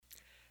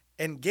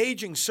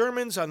engaging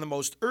sermons on the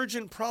most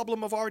urgent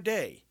problem of our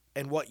day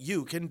and what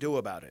you can do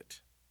about it.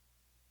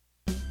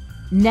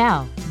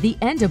 Now, the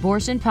End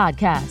Abortion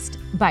Podcast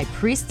by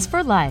Priests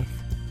for Life.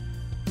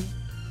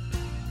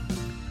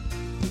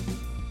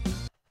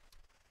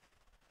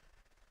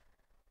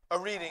 A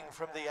reading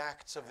from the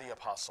Acts of the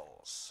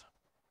Apostles.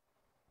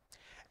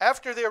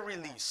 After their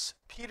release,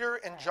 Peter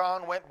and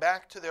John went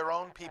back to their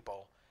own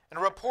people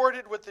and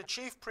reported what the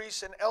chief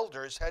priests and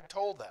elders had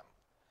told them.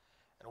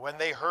 And when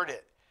they heard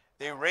it,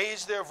 they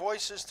raised their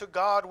voices to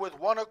God with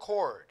one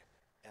accord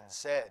and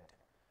said,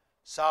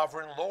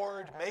 Sovereign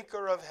Lord,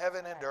 maker of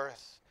heaven and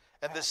earth,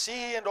 and the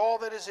sea and all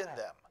that is in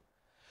them,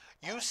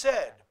 you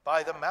said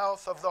by the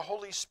mouth of the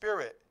Holy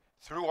Spirit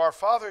through our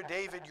father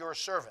David your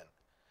servant,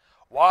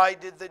 why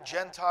did the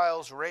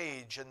Gentiles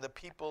rage and the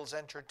peoples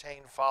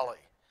entertain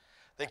folly?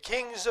 The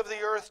kings of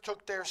the earth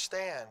took their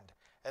stand,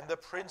 and the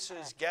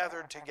princes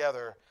gathered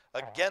together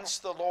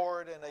against the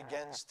Lord and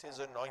against his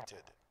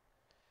anointed.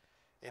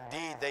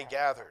 Indeed, they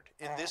gathered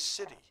in this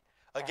city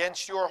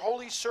against your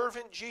holy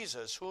servant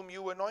Jesus, whom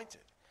you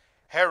anointed,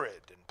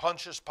 Herod and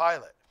Pontius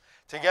Pilate,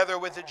 together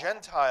with the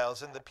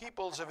Gentiles and the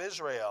peoples of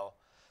Israel,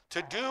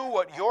 to do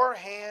what your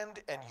hand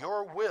and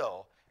your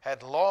will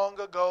had long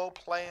ago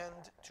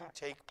planned to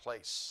take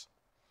place.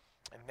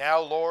 And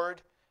now,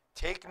 Lord,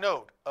 take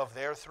note of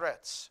their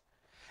threats,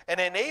 and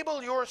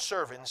enable your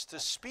servants to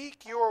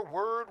speak your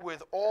word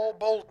with all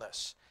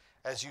boldness,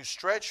 as you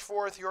stretch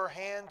forth your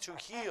hand to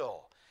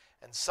heal,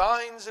 and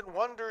signs and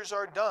wonders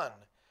are done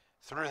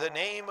through the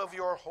name of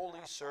your holy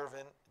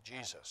servant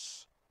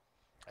Jesus.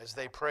 As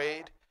they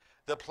prayed,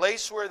 the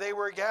place where they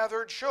were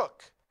gathered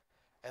shook,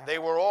 and they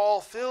were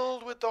all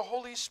filled with the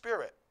Holy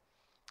Spirit,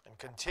 and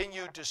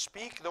continued to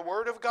speak the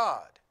word of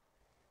God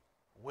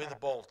with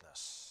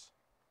boldness.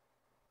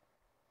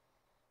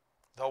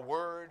 The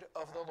word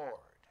of the Lord.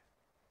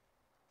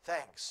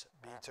 Thanks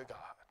be to God.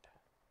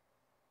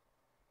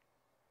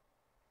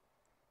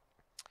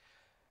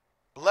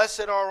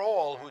 Blessed are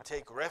all who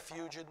take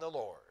refuge in the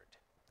Lord.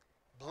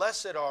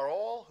 Blessed are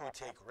all who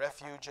take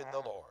refuge in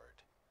the Lord.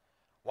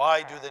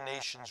 Why do the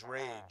nations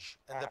rage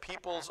and the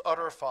peoples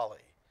utter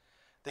folly?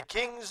 The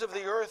kings of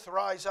the earth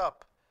rise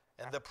up,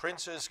 and the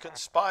princes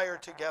conspire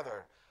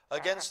together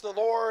against the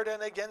Lord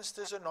and against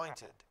his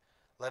anointed.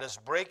 Let us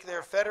break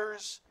their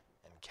fetters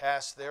and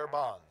cast their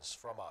bonds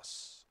from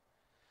us.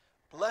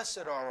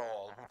 Blessed are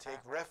all who take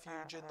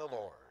refuge in the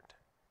Lord.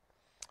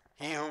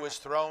 He who is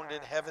throned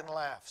in heaven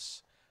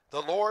laughs.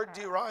 The Lord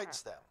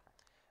derides them.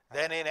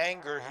 Then in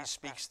anger he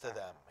speaks to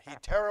them. He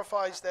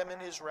terrifies them in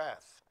his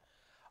wrath.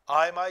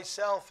 I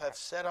myself have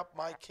set up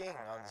my king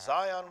on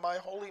Zion, my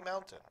holy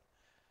mountain.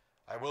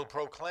 I will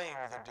proclaim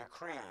the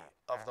decree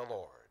of the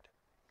Lord.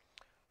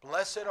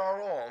 Blessed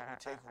are all who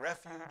take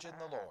refuge in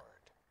the Lord.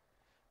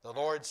 The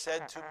Lord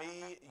said to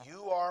me,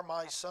 You are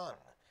my son.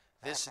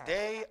 This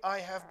day I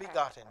have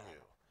begotten you.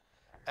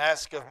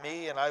 Ask of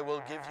me, and I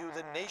will give you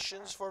the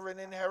nations for an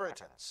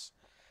inheritance,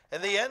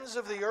 and the ends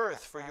of the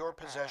earth for your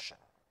possession.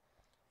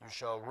 You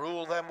shall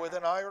rule them with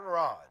an iron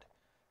rod.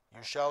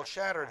 You shall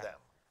shatter them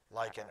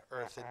like an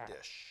earthen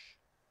dish.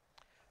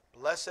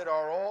 Blessed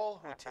are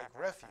all who take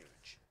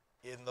refuge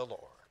in the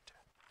Lord.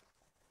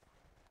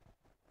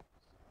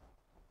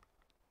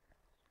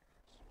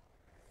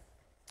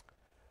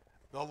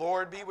 The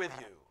Lord be with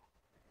you.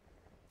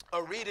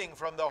 A reading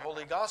from the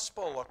Holy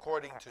Gospel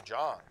according to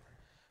John.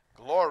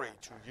 Glory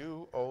to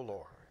you, O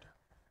Lord.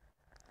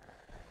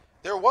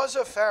 There was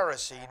a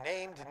Pharisee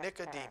named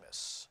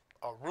Nicodemus,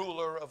 a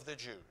ruler of the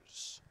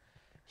Jews.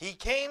 He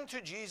came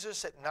to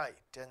Jesus at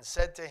night and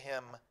said to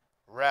him,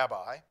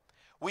 Rabbi,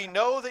 we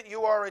know that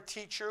you are a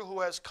teacher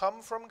who has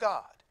come from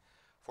God,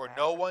 for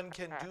no one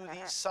can do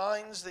these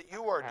signs that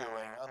you are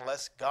doing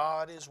unless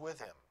God is with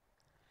him.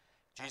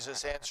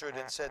 Jesus answered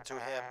and said to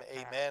him,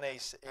 Amen,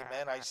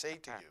 I say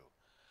to you,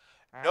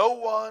 no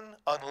one,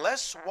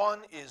 unless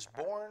one is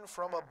born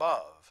from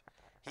above,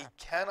 he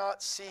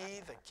cannot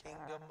see the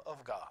kingdom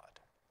of God.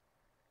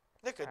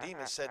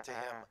 Nicodemus said to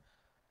him,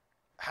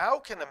 How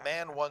can a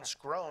man once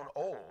grown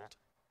old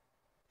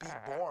be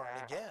born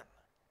again?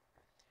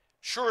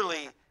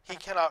 Surely he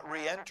cannot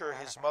re-enter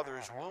his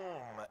mother's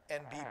womb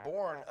and be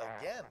born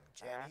again,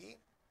 can he?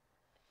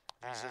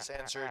 Jesus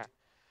answered,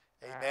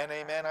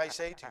 Amen, I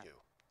say to you,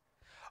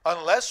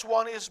 unless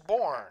one is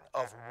born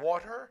of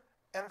water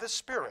and the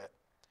Spirit,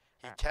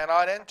 he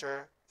cannot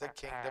enter the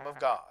kingdom of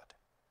God.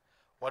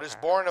 What is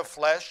born of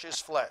flesh is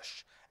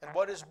flesh, and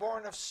what is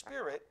born of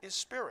spirit is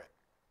spirit.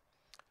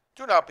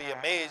 Do not be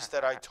amazed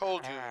that I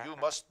told you, you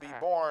must be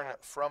born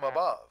from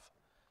above.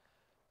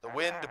 The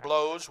wind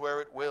blows where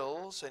it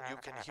wills, and you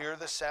can hear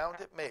the sound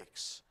it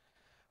makes,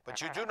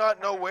 but you do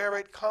not know where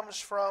it comes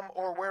from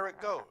or where it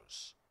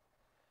goes.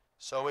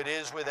 So it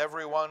is with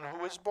everyone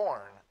who is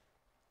born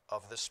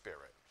of the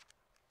Spirit.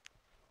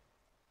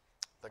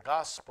 The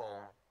Gospel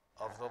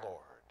of the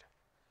Lord.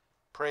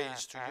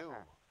 Praise to you,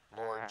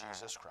 Lord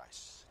Jesus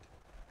Christ.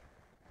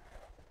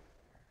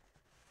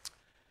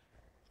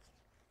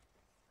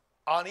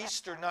 On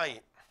Easter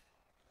night,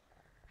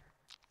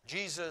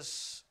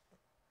 Jesus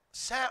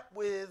sat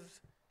with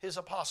his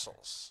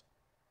apostles.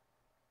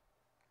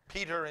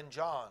 Peter and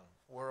John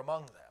were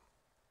among them.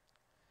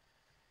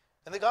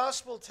 And the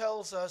gospel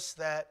tells us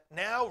that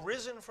now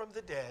risen from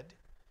the dead,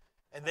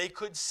 and they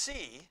could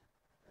see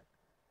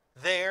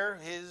there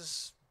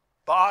his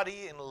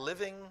body in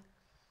living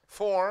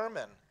form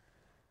and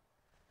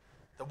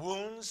the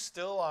wounds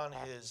still on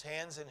his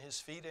hands and his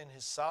feet and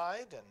his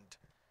side, and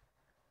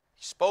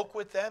he spoke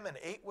with them and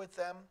ate with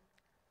them.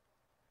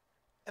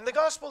 And the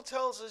gospel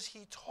tells us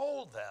he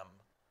told them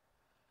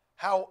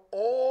how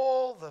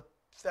all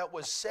that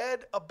was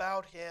said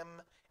about him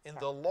in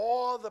the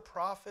law, the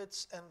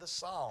prophets, and the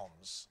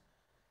Psalms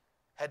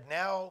had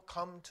now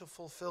come to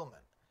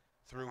fulfillment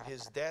through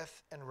his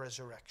death and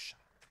resurrection.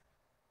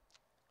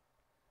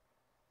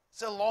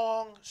 It's a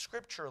long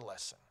scripture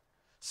lesson,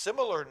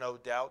 similar, no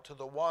doubt, to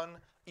the one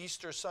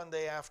Easter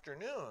Sunday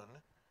afternoon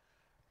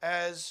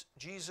as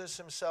Jesus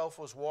himself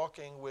was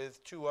walking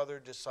with two other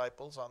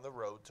disciples on the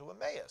road to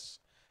Emmaus.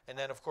 And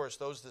then, of course,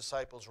 those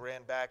disciples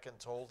ran back and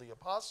told the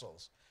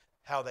apostles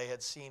how they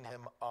had seen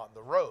him on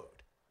the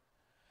road.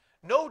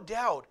 No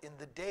doubt in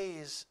the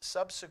days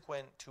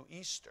subsequent to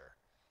Easter,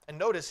 and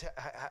notice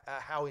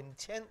how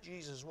intent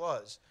Jesus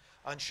was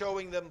on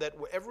showing them that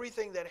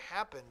everything that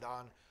happened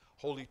on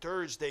Holy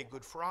Thursday,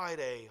 Good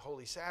Friday,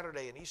 Holy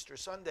Saturday, and Easter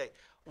Sunday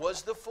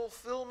was the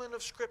fulfillment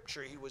of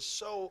Scripture. He was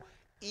so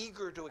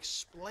eager to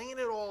explain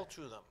it all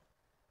to them.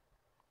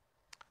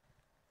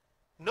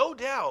 No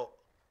doubt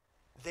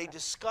they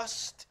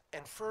discussed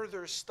and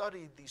further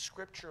studied these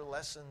Scripture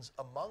lessons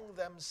among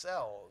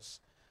themselves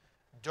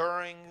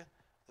during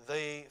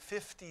the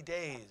 50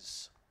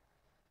 days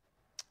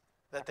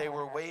that they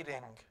were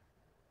waiting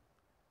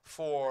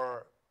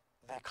for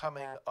the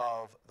coming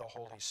of the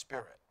Holy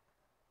Spirit.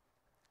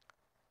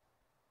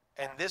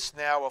 And this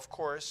now, of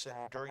course,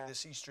 and during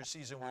this Easter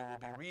season, we will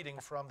be reading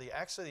from the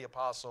Acts of the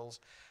Apostles.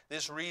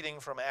 This reading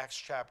from Acts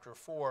chapter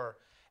 4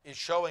 is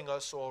showing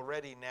us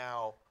already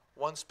now,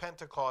 once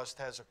Pentecost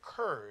has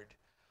occurred,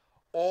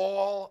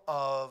 all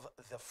of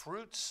the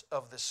fruits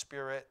of the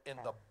Spirit in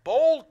the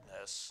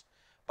boldness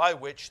by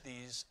which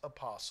these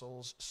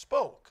apostles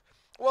spoke.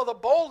 Well, the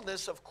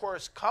boldness, of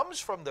course, comes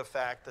from the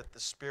fact that the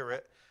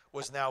Spirit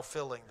was now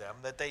filling them,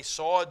 that they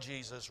saw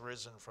Jesus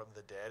risen from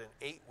the dead and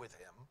ate with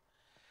him.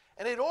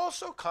 And it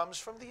also comes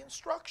from the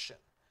instruction.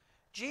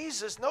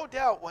 Jesus, no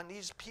doubt, when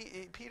these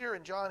Peter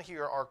and John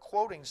here are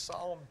quoting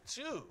Psalm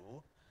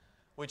 2,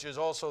 which is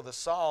also the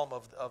psalm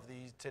of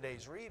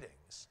today's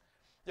readings,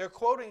 they're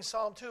quoting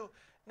Psalm 2.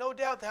 No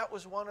doubt that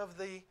was one of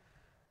the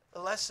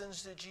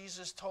lessons that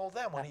Jesus told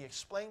them when he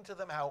explained to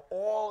them how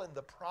all in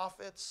the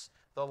prophets,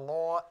 the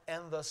law,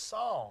 and the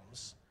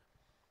Psalms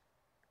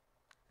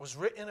was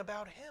written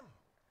about him.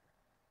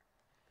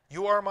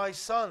 You are my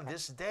son,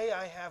 this day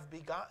I have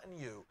begotten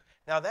you.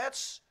 Now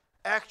that's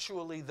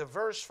actually the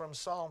verse from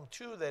Psalm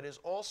 2 that is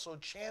also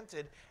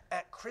chanted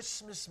at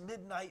Christmas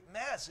midnight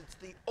mass. It's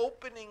the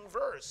opening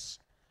verse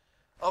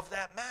of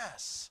that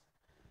mass.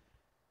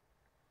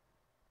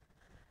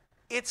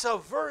 It's a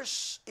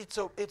verse, it's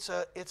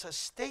a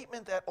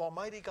statement that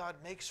Almighty God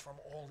makes from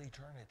all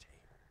eternity.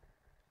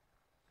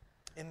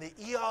 In the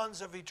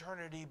eons of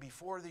eternity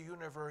before the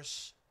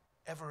universe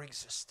ever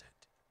existed,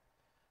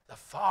 the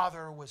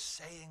Father was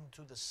saying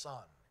to the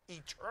Son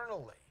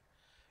eternally,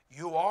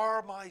 you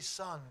are my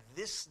son,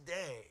 this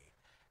day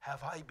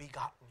have I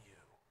begotten you.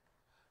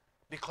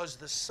 Because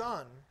the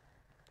Son,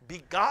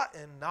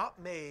 begotten,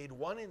 not made,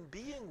 one in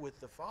being with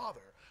the Father,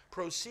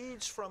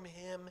 proceeds from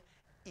him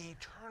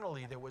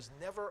eternally. There was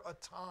never a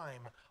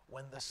time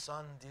when the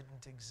Son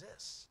didn't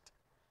exist.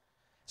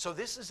 So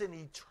this is an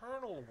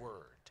eternal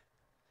word.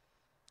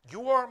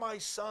 You are my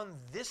son,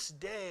 this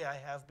day I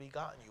have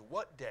begotten you.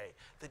 What day?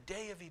 The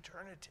day of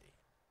eternity.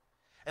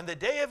 And the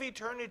day of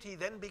eternity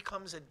then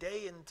becomes a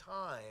day in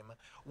time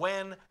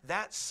when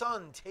that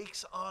Son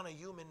takes on a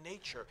human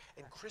nature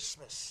and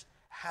Christmas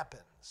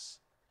happens.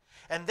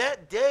 And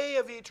that day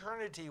of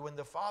eternity when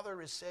the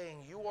Father is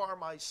saying, you are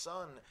my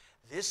son,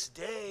 this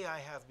day I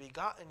have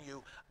begotten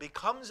you,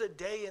 becomes a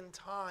day in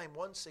time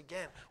once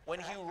again when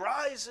he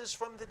rises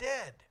from the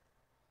dead.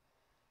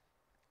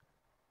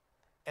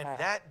 And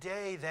that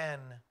day then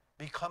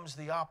becomes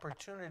the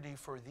opportunity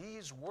for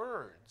these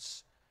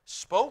words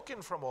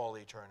spoken from all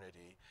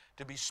eternity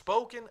to be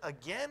spoken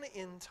again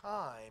in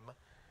time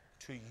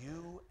to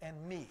you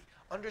and me.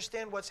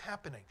 Understand what's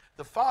happening.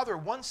 The Father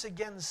once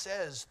again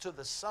says to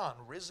the Son,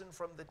 risen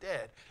from the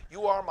dead,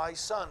 you are my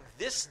son,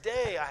 this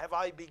day have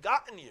I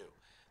begotten you.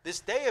 This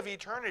day of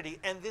eternity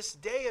and this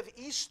day of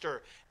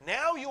Easter.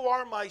 Now you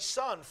are my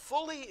son,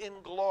 fully in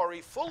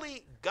glory,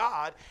 fully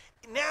God,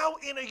 now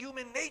in a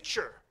human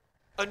nature.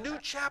 A new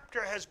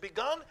chapter has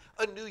begun.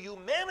 A new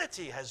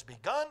humanity has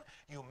begun.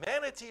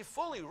 Humanity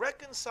fully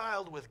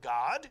reconciled with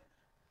God.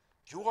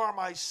 You are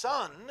my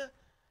son,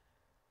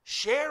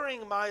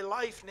 sharing my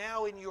life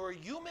now in your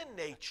human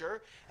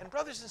nature. And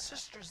brothers and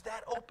sisters,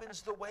 that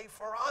opens the way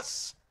for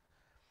us.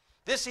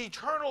 This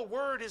eternal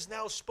word is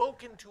now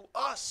spoken to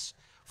us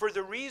for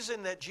the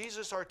reason that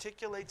Jesus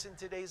articulates in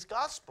today's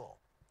gospel.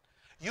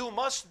 You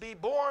must be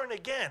born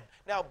again.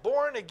 Now,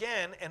 born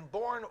again and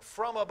born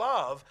from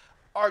above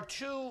are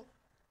two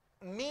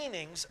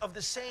meanings of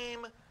the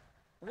same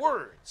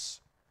words.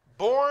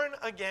 Born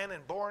again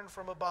and born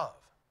from above.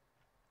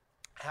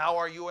 How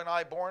are you and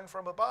I born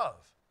from above?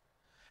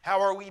 How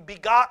are we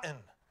begotten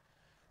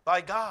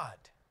by God?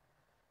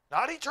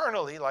 Not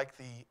eternally like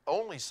the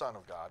only Son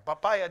of God, but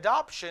by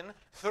adoption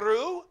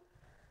through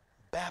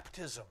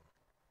baptism.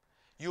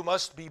 You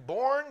must be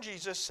born,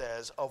 Jesus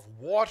says, of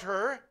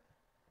water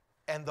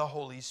and the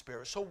Holy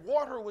Spirit. So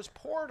water was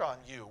poured on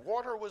you.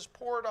 Water was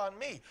poured on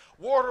me.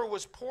 Water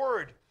was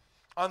poured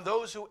on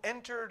those who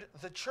entered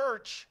the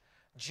church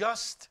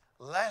just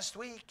last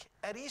week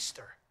at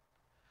Easter.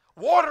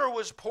 Water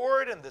was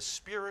poured and the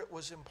Spirit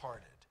was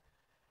imparted.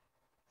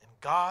 And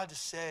God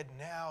said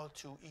now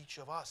to each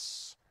of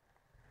us,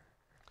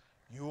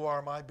 you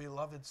are my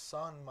beloved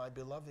son, my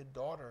beloved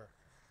daughter.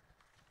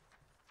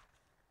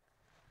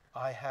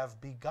 I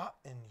have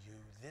begotten you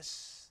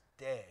this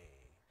day.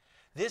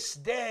 This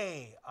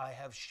day I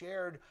have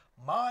shared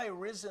my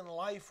risen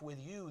life with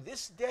you.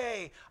 This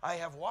day I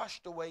have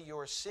washed away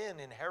your sin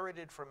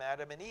inherited from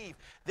Adam and Eve.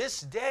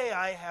 This day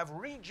I have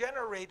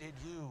regenerated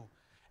you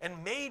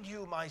and made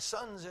you my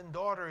sons and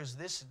daughters.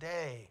 This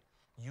day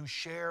you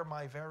share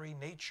my very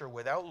nature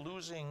without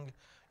losing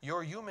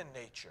your human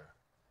nature.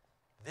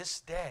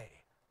 This day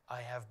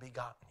I have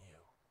begotten you.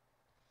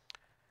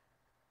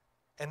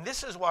 And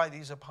this is why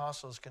these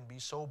apostles can be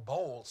so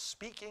bold,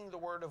 speaking the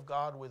word of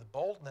God with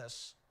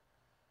boldness,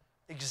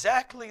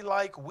 exactly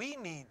like we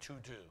need to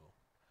do,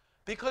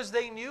 because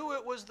they knew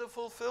it was the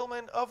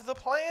fulfillment of the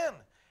plan.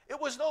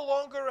 It was no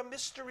longer a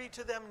mystery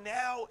to them.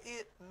 Now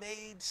it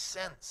made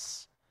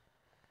sense.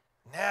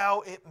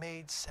 Now it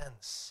made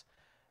sense.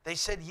 They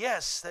said,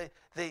 yes,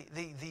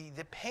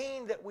 the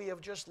pain that we have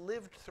just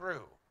lived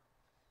through,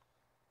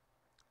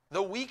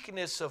 the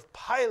weakness of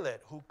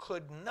Pilate, who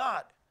could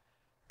not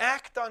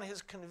act on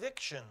his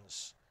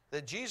convictions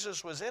that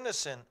Jesus was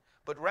innocent,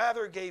 but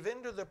rather gave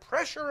in to the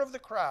pressure of the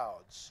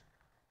crowds.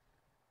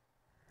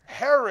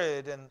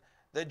 Herod and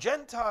the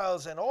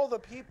Gentiles and all the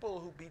people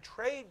who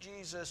betrayed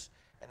Jesus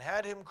and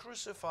had him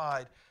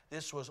crucified,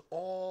 this was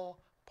all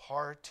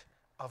part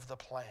of the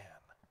plan.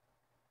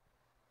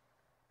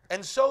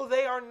 And so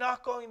they are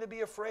not going to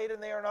be afraid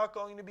and they are not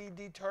going to be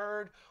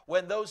deterred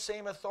when those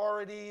same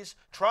authorities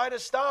try to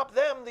stop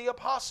them, the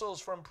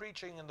apostles, from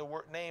preaching in the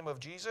name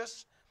of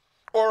Jesus,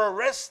 or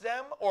arrest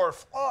them, or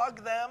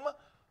flog them,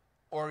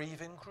 or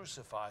even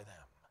crucify them.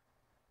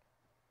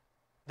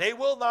 They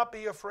will not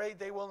be afraid,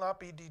 they will not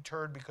be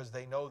deterred, because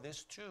they know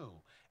this too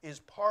is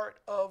part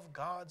of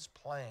God's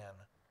plan.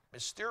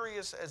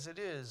 Mysterious as it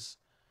is,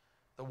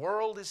 the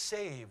world is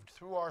saved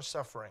through our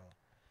suffering.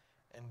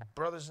 And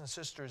brothers and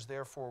sisters,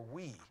 therefore,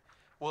 we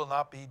will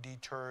not be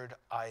deterred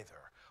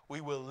either. We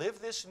will live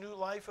this new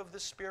life of the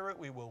Spirit.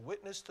 We will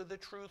witness to the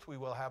truth. We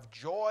will have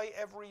joy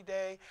every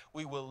day.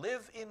 We will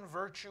live in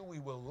virtue. We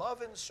will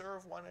love and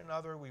serve one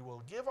another. We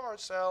will give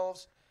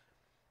ourselves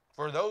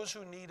for those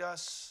who need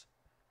us.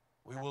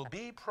 We will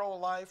be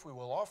pro-life. We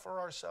will offer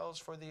ourselves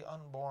for the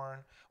unborn.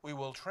 We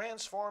will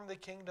transform the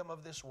kingdom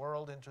of this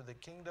world into the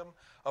kingdom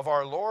of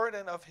our Lord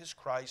and of his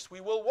Christ. We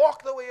will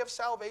walk the way of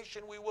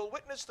salvation. We will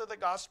witness to the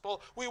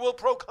gospel. We will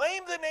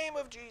proclaim the name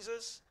of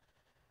Jesus.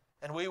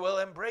 And we will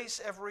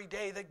embrace every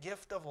day the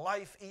gift of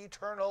life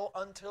eternal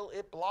until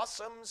it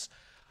blossoms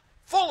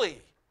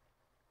fully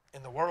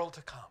in the world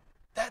to come.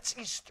 That's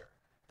Easter.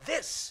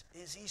 This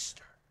is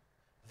Easter.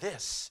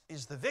 This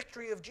is the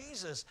victory of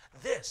Jesus.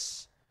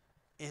 This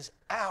is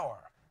our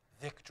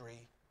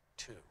victory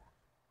too.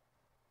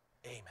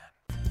 Amen.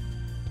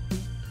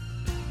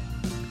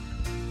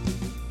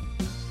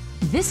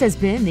 This has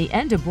been the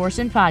End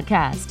Abortion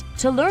Podcast.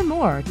 To learn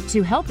more,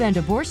 to help end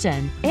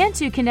abortion, and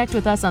to connect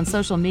with us on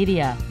social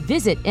media,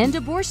 visit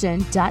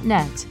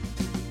endabortion.net.